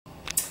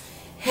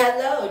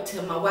Hello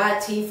to my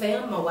YT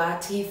fam,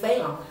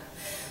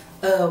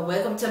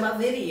 welcome to my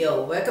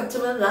video, welcome to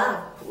my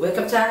live,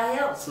 welcome to our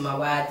house, my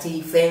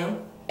YT fam.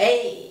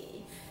 Hey,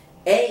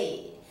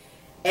 hey,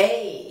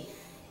 hey,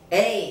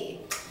 hey,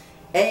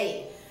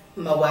 hey,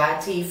 my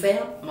YT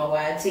fam,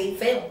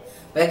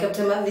 welcome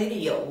to my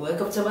video,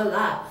 welcome to my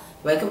live,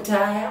 welcome to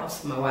our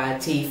house, my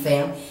YT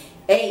fam.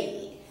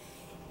 Hey,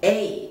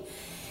 hey,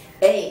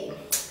 hey,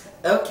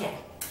 okay.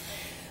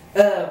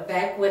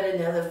 Back with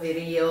another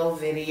video,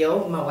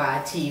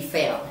 my YT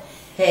fam.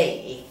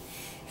 Hey,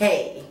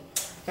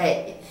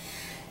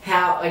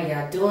 how are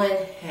y'all doing?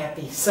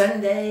 Happy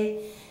Sunday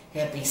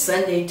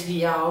to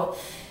y'all.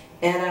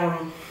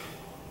 And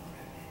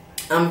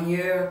I'm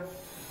here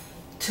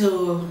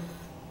to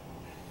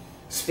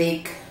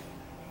speak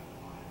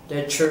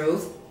the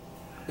truth,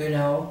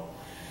 and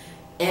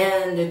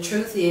the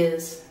truth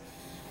is,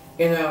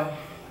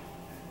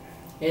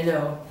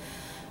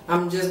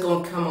 I'm just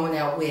gonna come on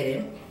out with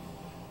it.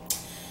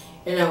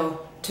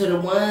 To the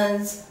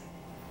ones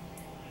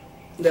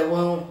that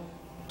want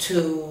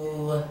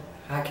to,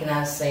 how can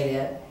I say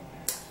that?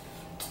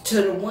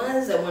 To the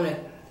ones that want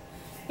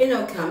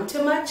to, come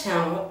to my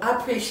channel, I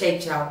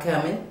appreciate y'all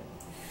coming.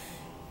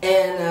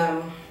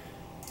 And,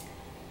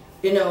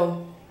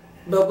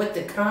 but with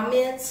the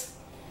comments,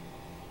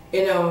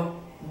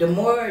 the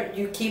more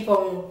you keep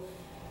on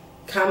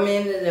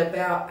commenting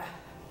about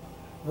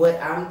what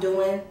I'm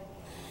doing,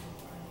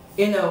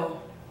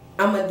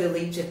 I'm going to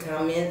delete your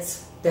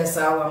comments. That's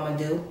all I'm going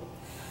to do.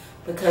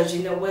 Because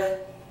you know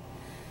what?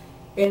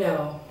 You're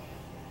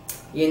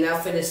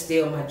not finna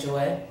steal my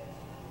joy.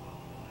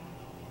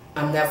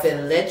 I'm not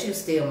finna let you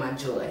steal my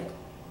joy.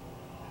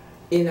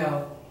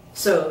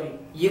 So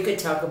you could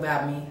talk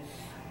about me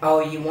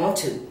all you want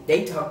to.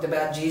 They talked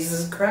about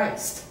Jesus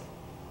Christ.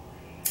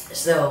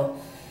 So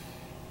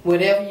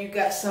whatever you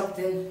got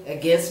something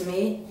against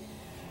me,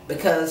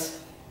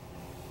 because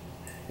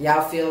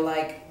y'all feel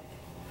like,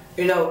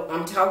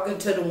 I'm talking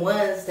to the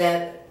ones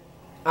that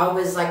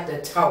always like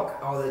to talk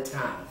all the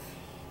time.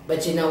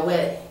 But you know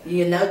what?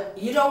 You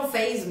don't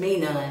faze me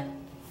none.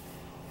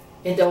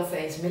 It don't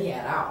faze me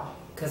at all.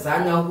 Because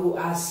I know who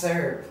I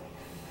serve.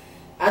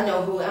 I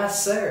know who I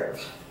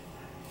serve.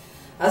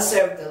 I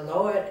serve the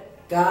Lord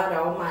God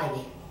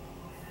Almighty.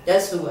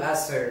 That's who I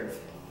serve.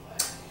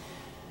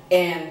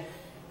 And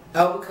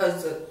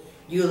because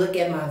you look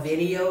at my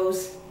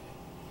videos,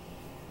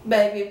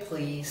 baby,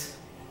 please.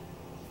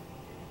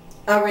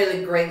 I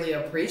really greatly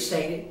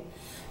appreciate it.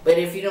 But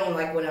if you don't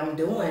like what I'm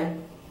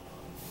doing,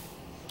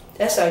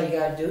 that's all you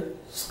gotta do.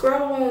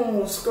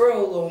 Scroll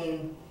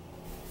on.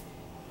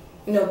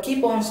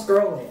 Keep on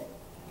scrolling.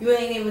 You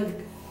ain't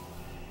even,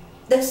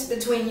 that's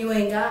between you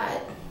and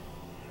God.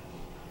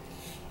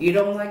 You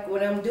don't like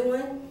what I'm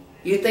doing?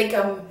 You think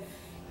I'm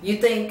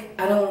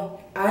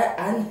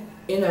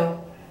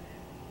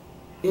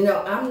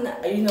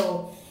not,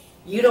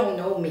 you don't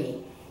know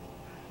me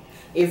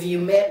if you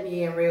met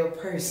me in real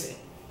person.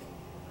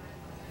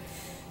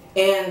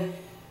 And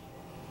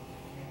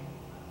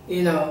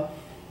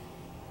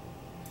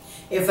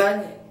if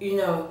I,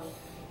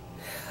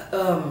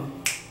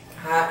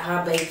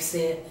 how babe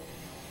said,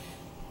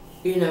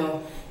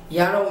 y'all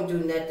don't do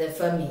nothing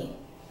for me.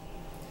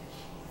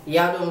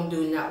 Y'all don't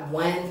do not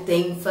one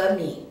thing for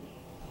me.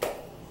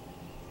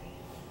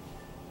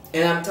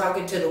 And I'm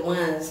talking to the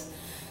ones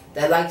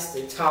that likes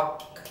to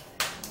talk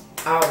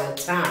all the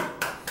time.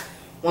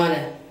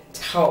 Wanna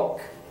talk,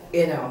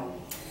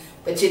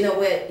 But you know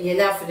what? You're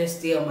not gonna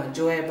steal my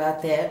joy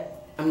about that.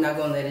 I'm not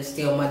gonna let it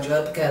steal my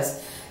joy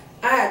because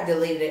I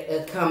deleted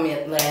a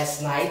comment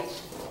last night.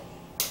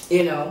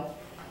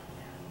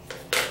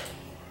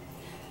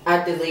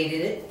 I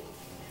deleted it.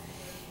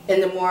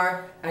 And the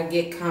more I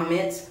get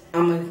comments,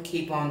 I'm gonna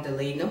keep on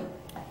deleting them.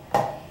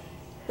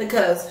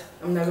 Because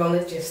I'm not gonna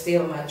let you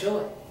steal my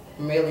joy.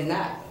 I'm really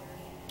not.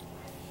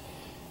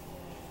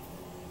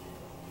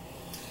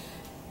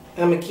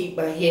 I'm gonna keep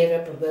my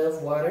head up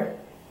above water.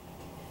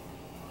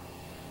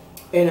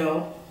 And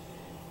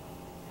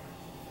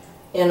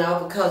all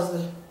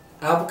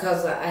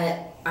because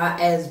I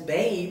asked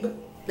babe,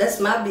 that's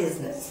my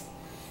business.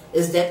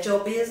 Is that your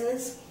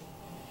business?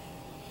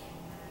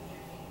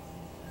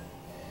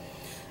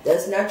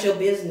 That's not your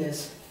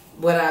business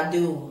what I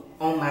do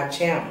on my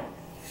channel.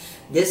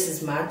 This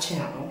is my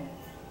channel.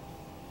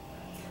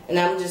 And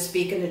I'm just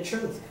speaking the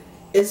truth.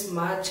 It's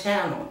my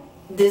channel.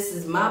 This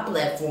is my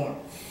platform.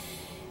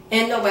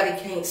 And nobody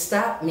can't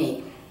stop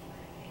me.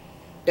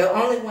 The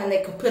only one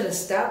that could put a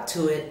stop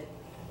to it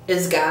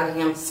is God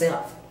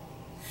himself.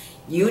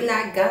 You're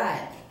not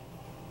God.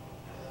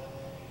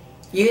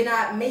 You're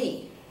not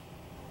me.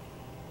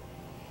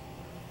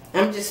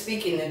 I'm just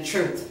speaking the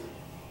truth.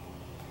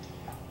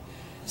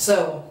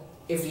 So,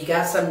 if you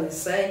got something to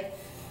say,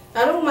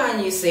 I don't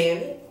mind you saying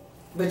it.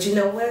 But you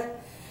know what?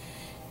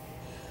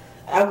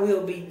 I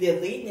will be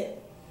deleting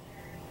it.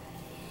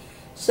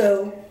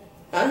 So,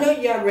 I know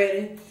y'all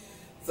ready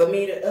for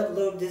me to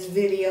upload this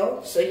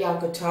video so y'all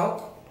could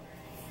talk.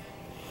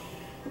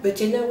 But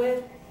you know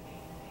what?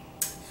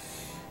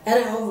 I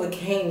done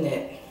overcame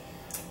that.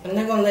 I'm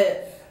not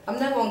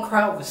gonna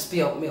cry over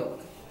spilled milk.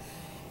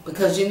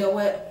 Because you know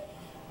what?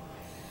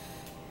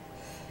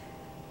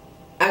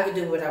 I can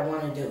do what I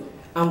want to do.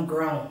 I'm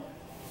grown.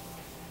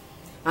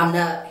 I'm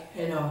not,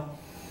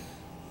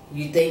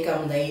 you think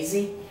I'm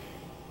lazy?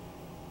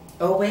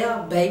 Oh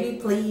well, baby,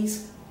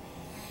 please.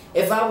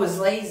 If I was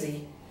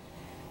lazy,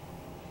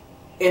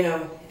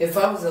 if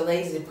I was a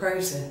lazy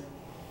person,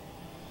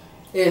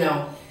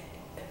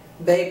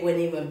 babe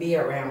wouldn't even be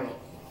around me.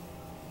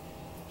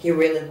 He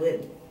really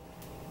wouldn't.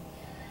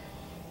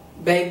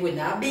 Babe would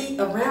not be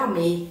around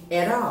me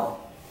at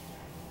all.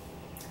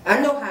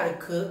 I know how to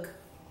cook.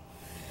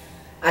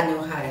 I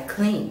know how to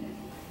clean.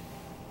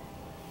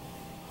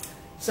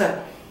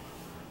 So,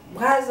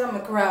 why is I'm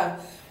gonna cry?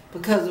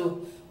 Because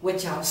of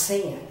what y'all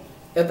saying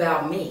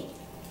about me.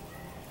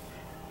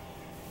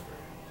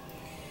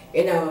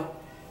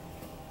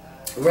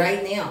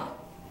 Right now,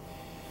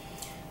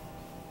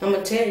 I'm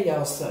gonna tell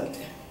y'all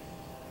something.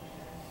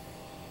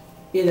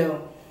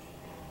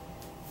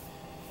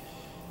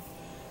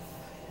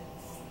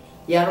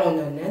 Y'all don't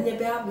know nothing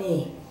about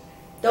me.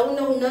 Don't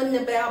know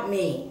nothing about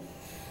me.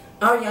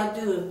 All y'all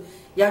do,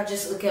 y'all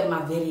just look at my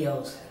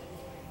videos.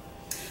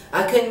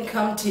 I couldn't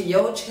come to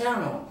your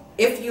channel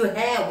if you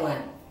had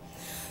one.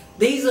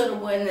 These are the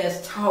ones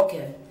that's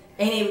talking.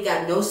 Ain't even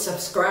got no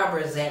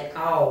subscribers at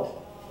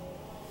all.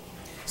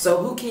 So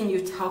who can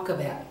you talk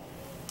about?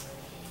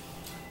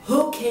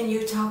 Who can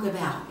you talk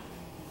about?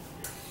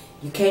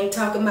 You can't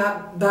talk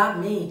about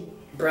me,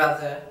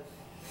 brother.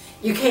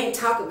 You can't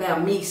talk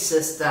about me,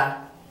 sister.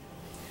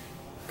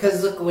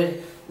 Because look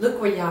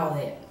where y'all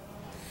at.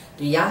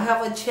 Do y'all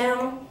have a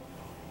channel?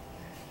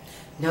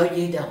 No,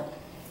 you don't.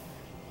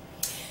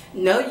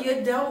 No,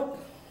 you don't.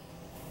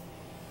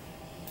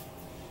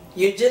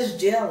 You're just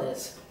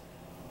jealous.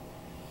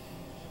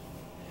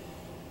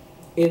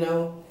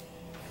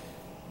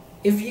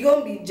 If you're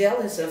going to be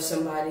jealous of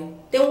somebody,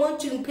 then why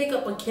don't you pick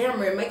up a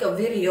camera and make a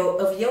video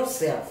of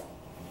yourself?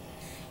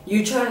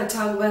 You're trying to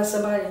talk about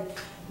somebody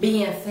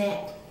being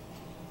fat.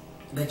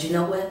 But you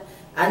know what?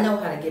 I know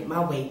how to get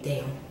my weight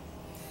down.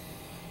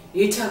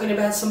 You're talking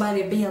about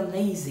somebody being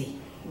lazy.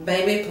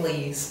 Baby,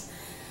 please.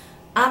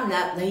 I'm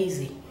not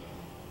lazy.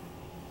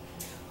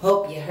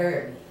 Hope you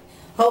heard me.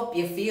 Hope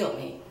you feel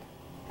me.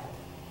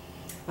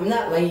 I'm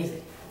not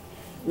lazy.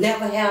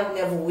 Never have,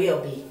 never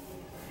will be.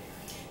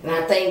 And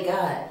I thank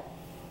God.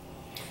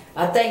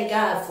 I thank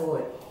God for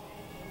it.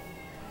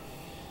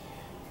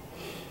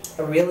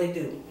 I really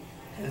do.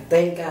 I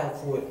thank God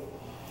for it.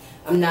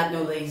 I'm not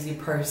no lazy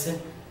person.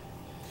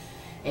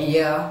 And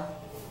yeah,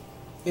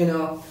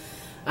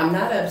 I'm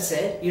not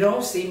upset. You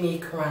don't see me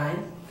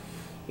crying.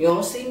 You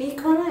don't see me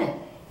crying.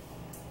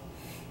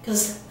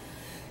 Because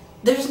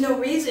there's no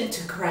reason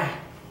to cry.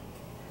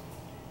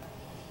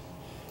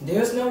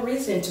 There's no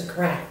reason to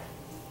cry.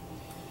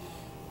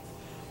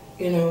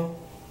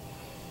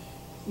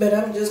 But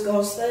I'm just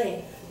going to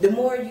say, the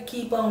more you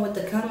keep on with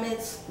the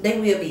comments, they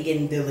will be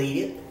getting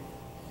deleted.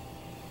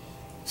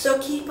 So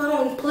keep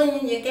on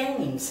playing your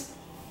games.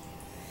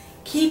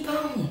 Keep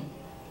on.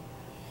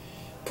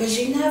 Because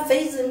you're not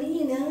facing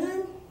me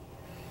none.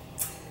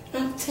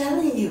 I'm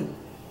telling you.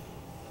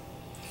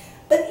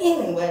 But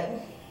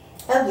anyway,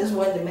 I just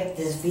wanted to make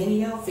this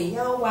video for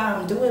y'all while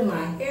I'm doing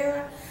my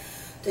hair.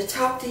 To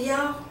talk to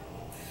y'all.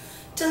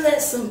 To let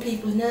some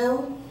people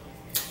know.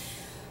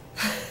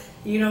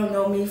 You don't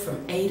know me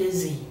from A to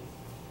Z.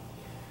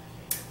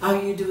 All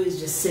you do is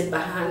just sit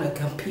behind a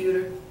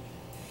computer.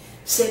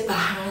 Sit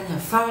behind a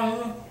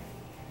phone.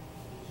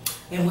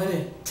 And when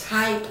to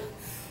type,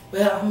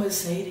 well, I'm going to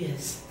say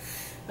this.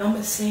 I'm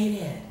going to say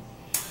that.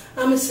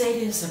 I'm going to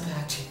say this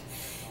about you.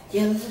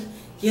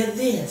 You're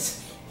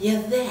this.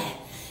 You're that.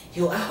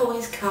 You're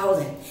always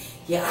calling.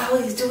 You're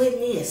always doing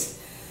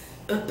this.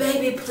 But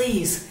baby,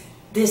 please,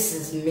 this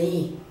is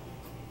me.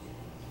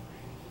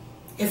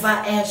 If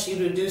I asked you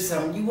to do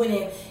something, you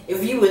wouldn't,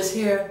 if you was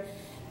here,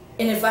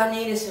 and if I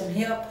needed some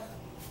help,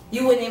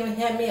 you wouldn't even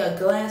have me a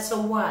glass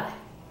of water.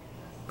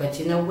 But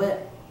you know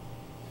what?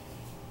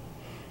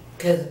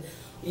 Because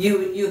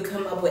you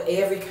come up with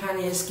every kind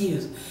of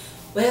excuse.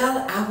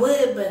 Well, I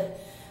would, but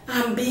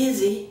I'm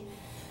busy.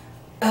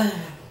 Well,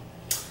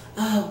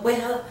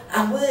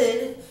 I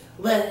would,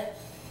 but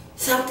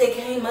something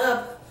came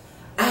up.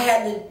 I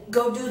had to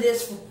go do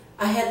this.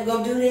 I had to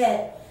go do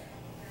that.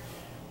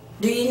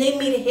 Do you need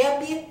me to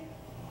help you?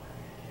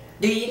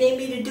 Do you need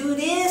me to do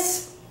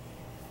this?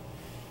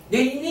 Do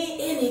you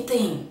need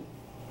anything?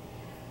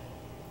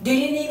 Do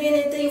you need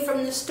anything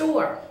from the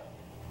store?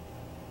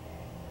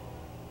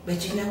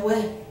 But you know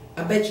what?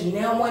 I bet you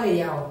now one of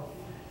y'all.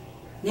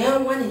 Now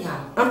one of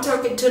y'all. I'm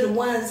talking to the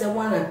ones that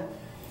wanna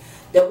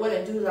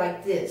do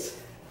like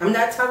this. I'm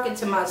not talking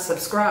to my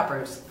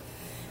subscribers.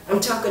 I'm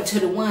talking to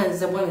the ones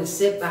that want to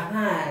sit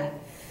behind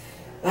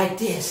like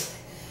this.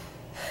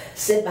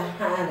 Sit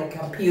behind a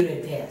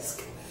computer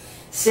desk.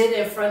 Sit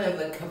in front of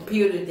a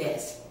computer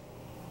desk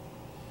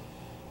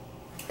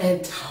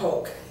and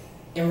talk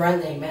and run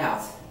their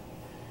mouth.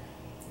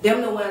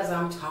 Them the ones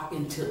I'm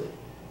talking to.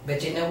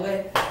 But you know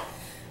what?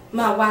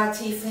 My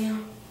YT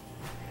fam,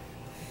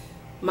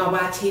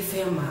 my YT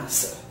fam,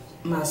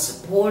 my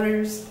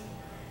supporters.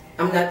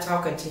 I'm not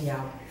talking to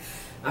y'all.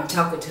 I'm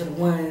talking to the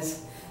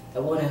ones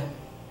that want to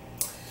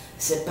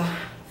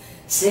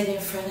sit in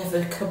front of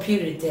a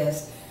computer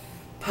desk,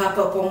 pop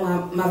up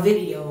on my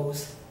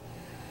videos,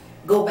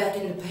 go back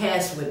in the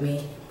past with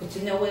me. But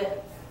you know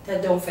what?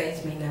 That don't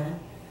faze me none.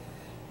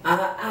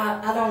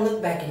 I don't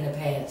look back in the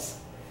past.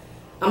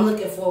 I'm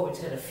looking forward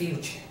to the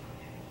future.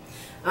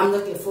 I'm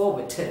looking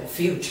forward to the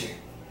future.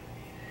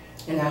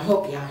 And I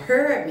hope y'all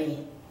heard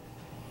me.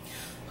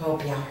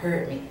 Hope y'all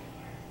heard me.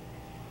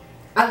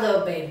 I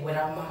love baby with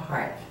all my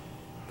heart.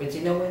 But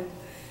you know what?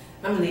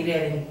 I'm going to leave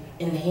that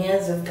in the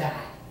hands of God.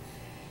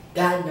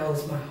 God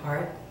knows my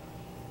heart.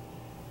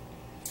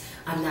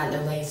 I'm not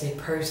a lazy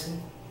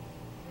person.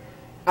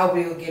 I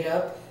will get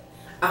up.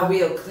 I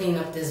will clean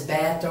up this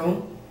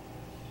bathroom.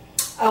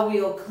 I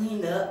will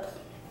clean up.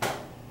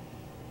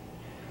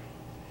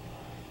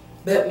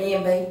 But me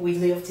and Babe, we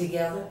live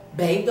together.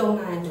 Babe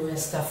don't mind doing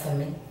stuff for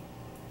me.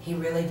 He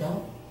really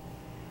don't.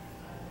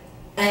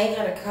 I ain't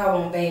got to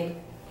call on Babe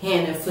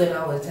hand and foot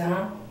all the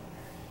time.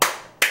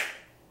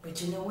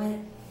 But you know what?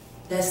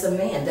 That's a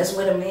man. That's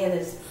what a man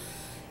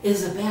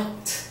is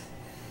about.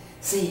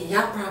 See,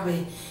 y'all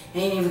probably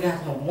ain't even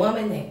got no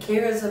woman that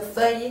cares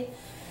for you.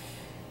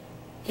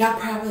 Y'all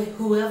probably,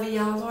 whoever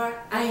y'all are,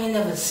 I ain't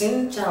never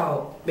seen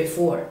y'all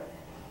before.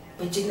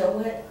 But you know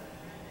what?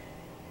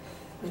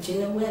 But you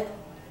know what?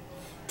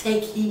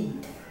 Take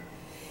heed.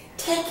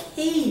 Take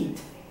heed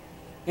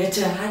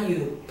into how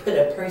you put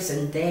a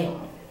person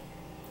down.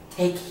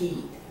 Take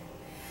heed.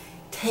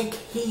 Take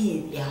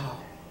heed, y'all.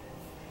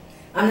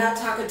 I'm not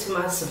talking to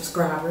my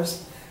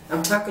subscribers.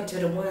 I'm talking to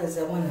the ones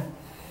that want to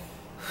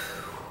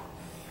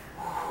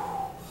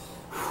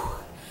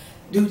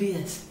do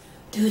this,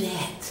 do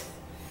that.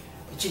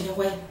 But you know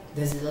what?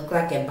 Does it look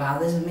like it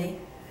bothers me?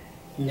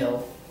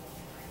 No.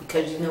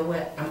 Because you know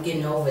what? I'm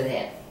getting over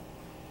that.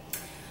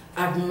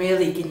 I'm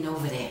really getting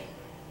over that.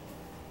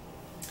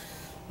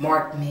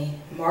 Mark me.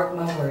 Mark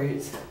my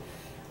words.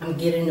 I'm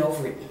getting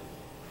over it.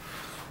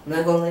 I'm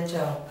not going to let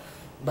y'all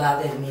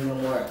bother me no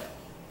more.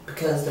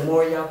 Because the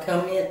more y'all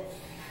comment,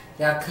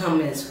 y'all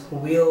comments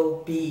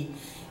will be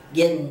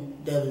getting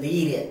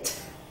deleted.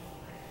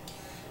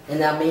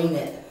 And I mean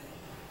it.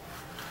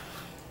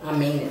 I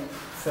mean it.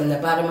 From the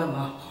bottom of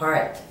my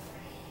heart.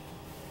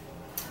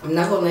 I'm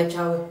not going to let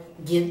y'all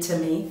get to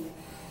me.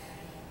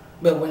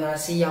 But when I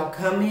see y'all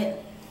comment,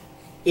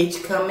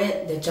 each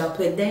comment that y'all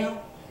put down,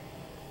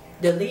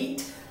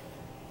 delete,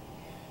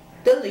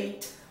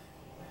 delete,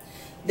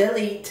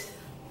 delete,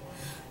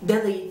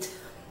 delete.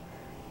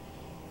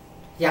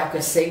 Y'all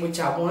can say what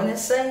y'all want to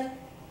say,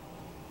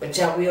 but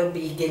y'all will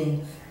be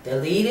getting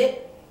deleted,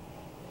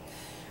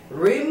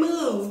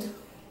 removed,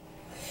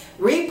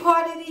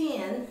 reported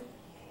in,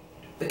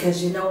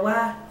 because you know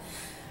why?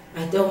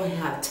 I don't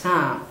have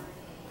time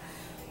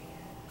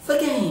for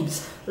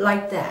games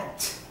like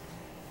that.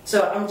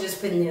 So I'm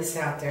just putting this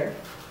out there.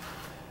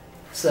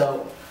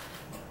 So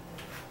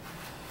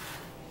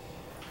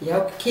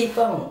y'all can keep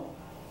on.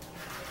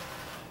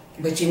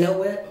 But you know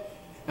what?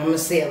 I'm going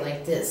to say it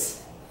like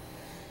this.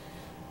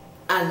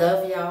 I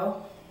love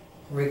y'all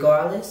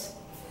regardless.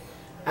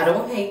 I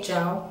don't hate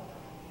y'all.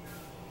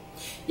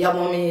 Y'all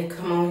want me to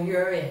come on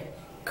here and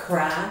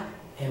cry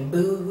and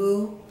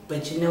boo-hoo.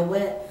 But you know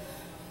what?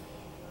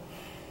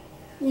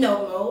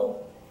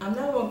 No, I'm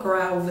not going to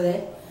cry over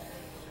that.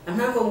 I'm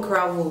not going to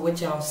cry over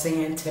what y'all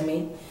saying to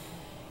me.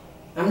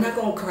 I'm not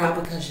going to cry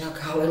because y'all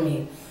calling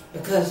me.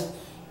 Because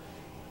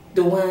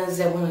the ones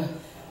that want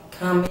to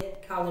comment,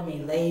 calling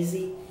me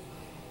lazy.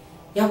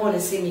 Y'all want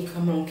to see me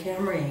come on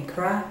camera and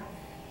cry.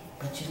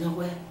 But you know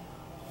what?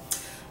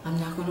 I'm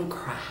not going to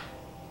cry.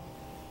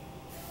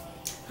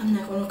 I'm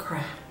not going to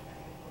cry.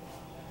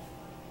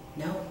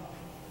 No.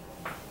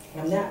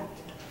 I'm not.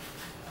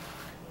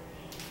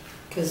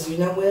 Because you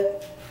know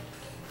what?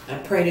 I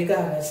pray to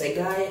God. I say,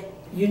 God,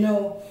 you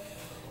know,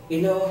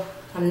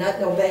 I'm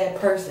not no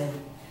bad person.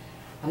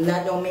 I'm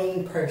not no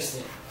mean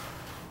person.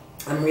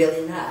 I'm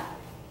really not.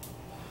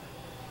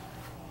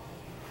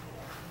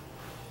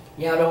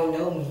 Y'all don't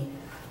know me.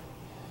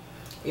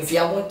 If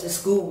y'all went to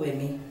school with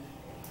me,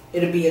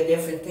 it'll be a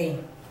different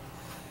thing.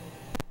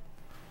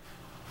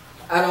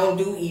 I don't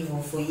do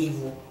evil for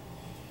evil.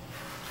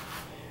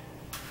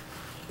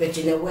 But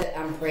you know what?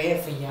 I'm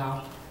praying for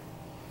y'all.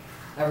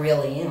 I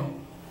really am.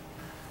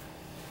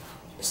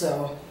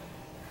 So,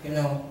 you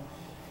know,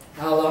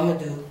 all I'm going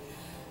to do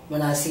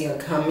when I see a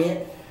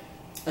comment,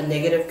 a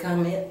negative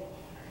comment,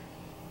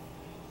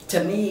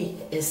 to me,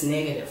 it's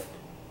negative.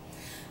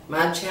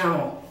 My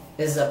channel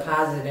is a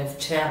positive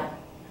channel.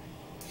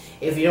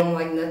 If you don't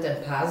like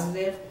nothing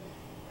positive,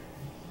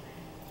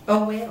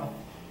 oh well.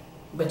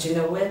 But you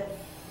know what?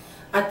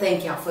 I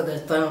thank y'all for the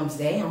thumbs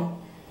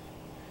down.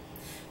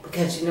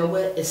 Because you know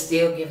what? It's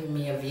still giving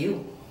me a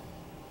view.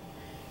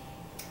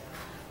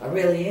 I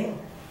really am.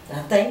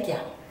 I thank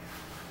y'all.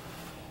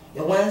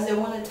 The ones that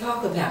want to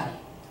talk about me,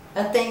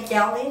 I thank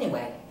y'all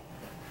anyway.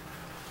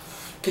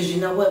 Because you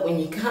know what? When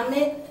you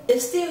comment,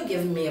 it's still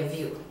giving me a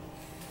view.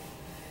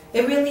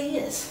 It really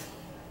is.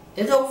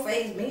 It don't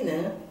faze me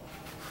none.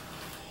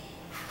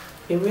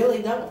 It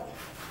really don't.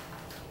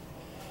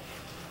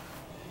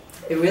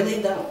 It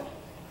really don't.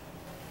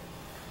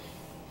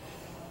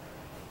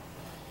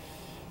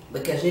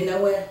 Because you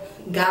know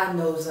what? God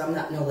knows I'm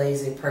not no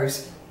lazy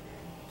person.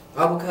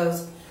 All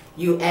because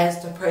you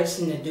asked a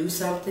person to do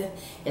something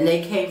and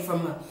they came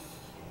from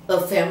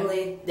a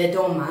family that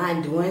don't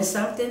mind doing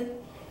something.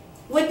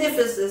 What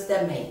difference does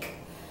that make?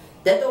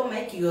 That don't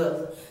make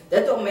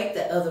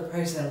the other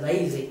person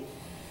lazy.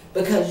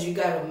 Because you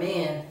got a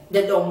man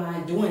that don't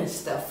mind doing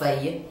stuff for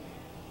you.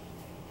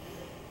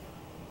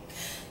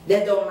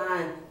 That don't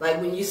mind,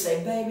 like when you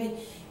say, baby,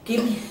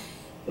 give me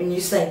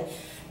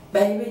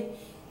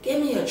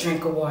a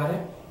drink of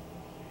water.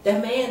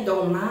 That man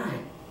don't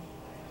mind.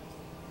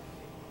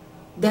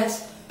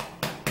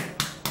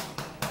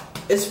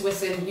 It's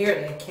what's in here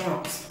that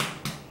counts.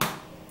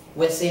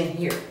 What's in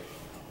here.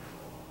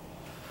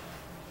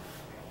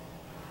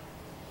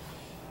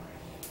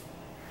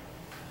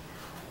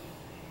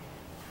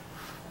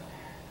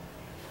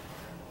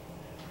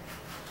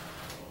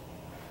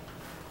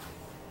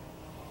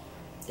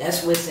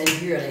 That's what's in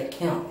here that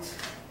counts.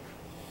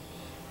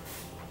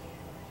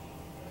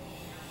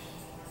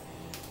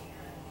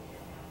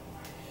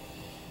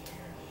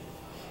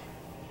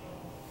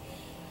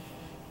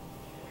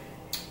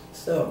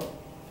 So,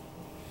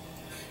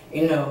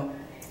 you know,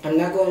 I'm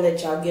not going to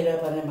let y'all get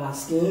up under my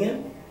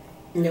skin.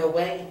 No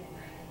way.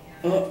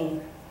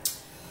 I'm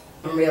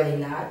really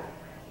not.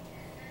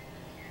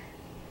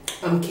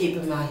 I'm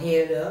keeping my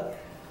head up.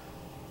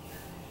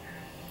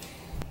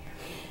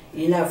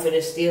 You're not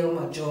finna steal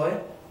my joy.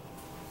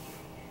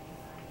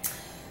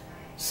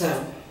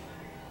 So,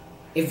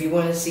 if you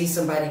want to see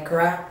somebody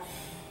cry,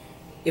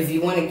 if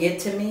you want to get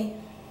to me,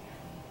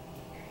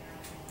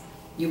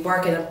 you're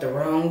barking up the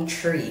wrong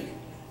tree.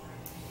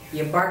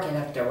 You're barking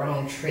up the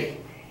wrong tree.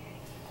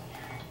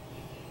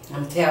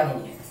 I'm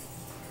telling you.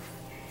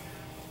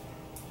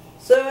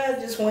 So I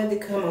just wanted to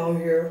come on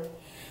here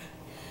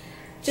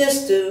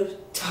just to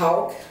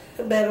talk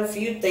about a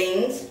few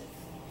things.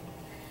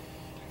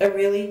 I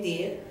really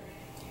did.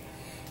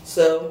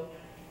 So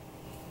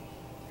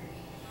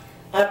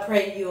I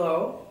pray you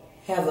all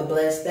have a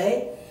blessed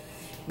day.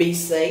 Be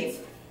safe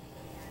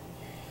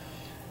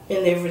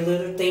in every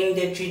little thing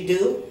that you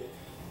do.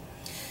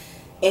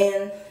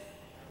 And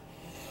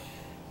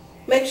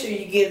make sure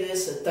you give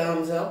this a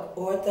thumbs up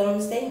or a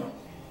thumbs down.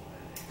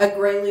 I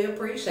greatly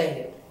appreciate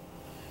it.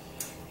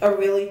 I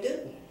really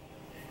do.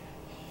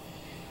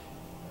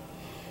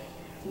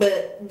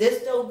 But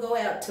this don't go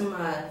out to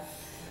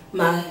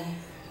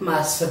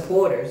my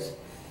supporters,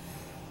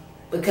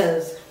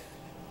 because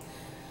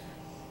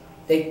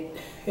they,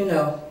 you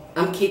know,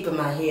 I'm keeping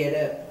my head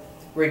up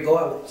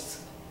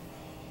regardless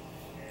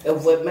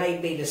of what may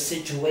be the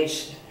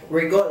situation.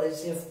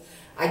 Regardless if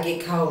I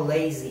get called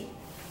lazy.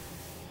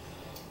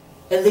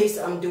 At least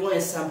I'm doing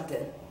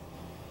something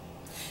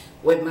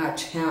with my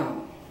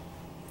channel.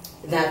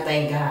 And I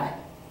thank God.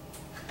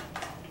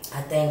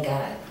 I thank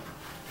God.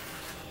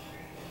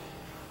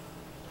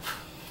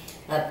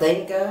 I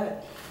thank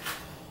God.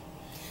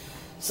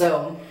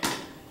 So,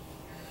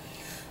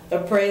 I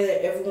pray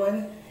that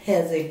everyone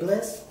has a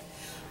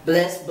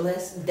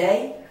blessed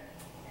day.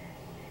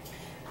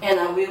 And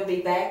I will be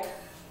back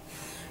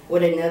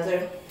with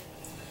another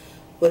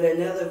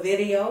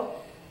video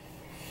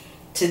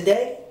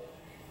today.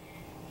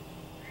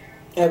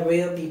 I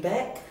will be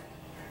back.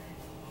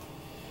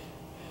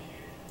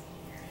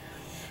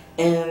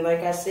 And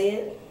like I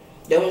said,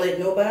 don't let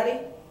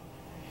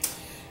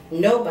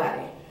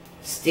nobody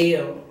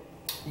steal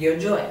your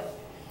joy.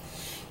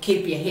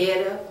 Keep your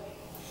head up.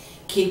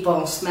 Keep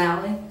on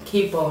smiling.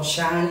 Keep on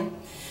shining.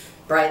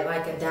 Bright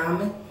like a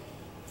diamond.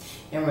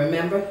 And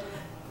remember,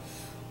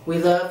 we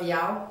love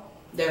y'all.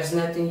 There's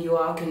nothing you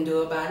all can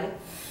do about it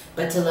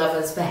but to love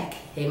us back.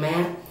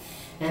 Amen.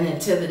 And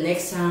until the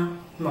next time,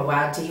 my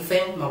YT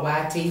fam,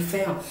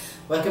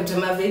 welcome to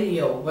my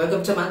video,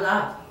 welcome to my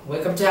life,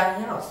 welcome to our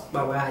house,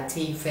 my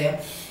YT fam.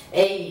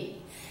 Hey,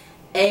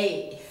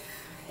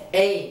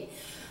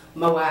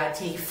 my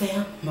YT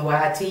fam,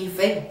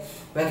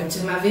 welcome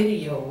to my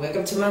video,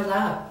 welcome to my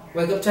life,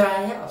 welcome to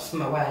our house,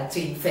 my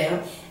YT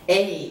fam.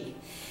 Hey,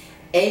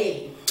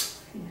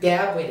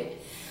 down with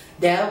it,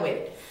 down with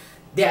it,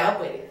 down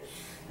with it,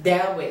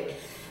 down with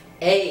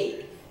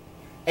it.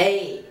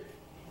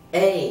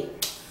 Hey,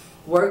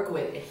 work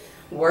with it.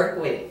 Work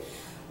with it.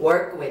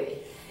 Work with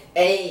it.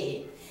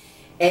 Hey.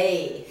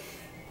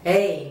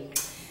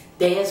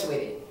 Dance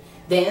with it.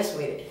 Dance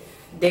with it.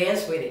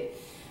 Dance with it.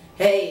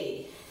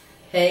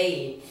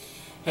 Hey.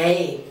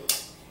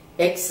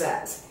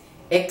 Exercise.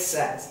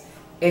 Exercise.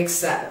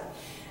 Exercise.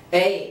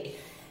 Hey.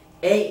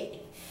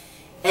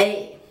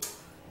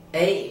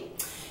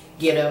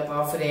 Get up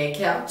off of that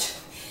couch.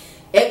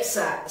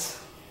 Exercise.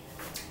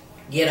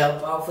 Get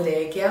up off of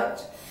that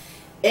couch.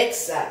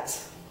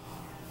 Exercise.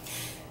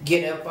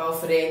 Get up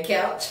off of that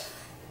couch.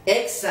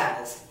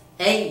 Exercise.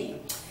 Hey.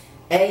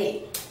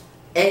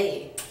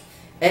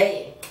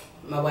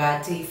 My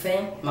YT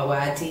fam.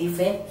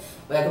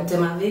 Welcome to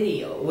my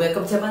video.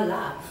 Welcome to my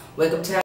live. Welcome to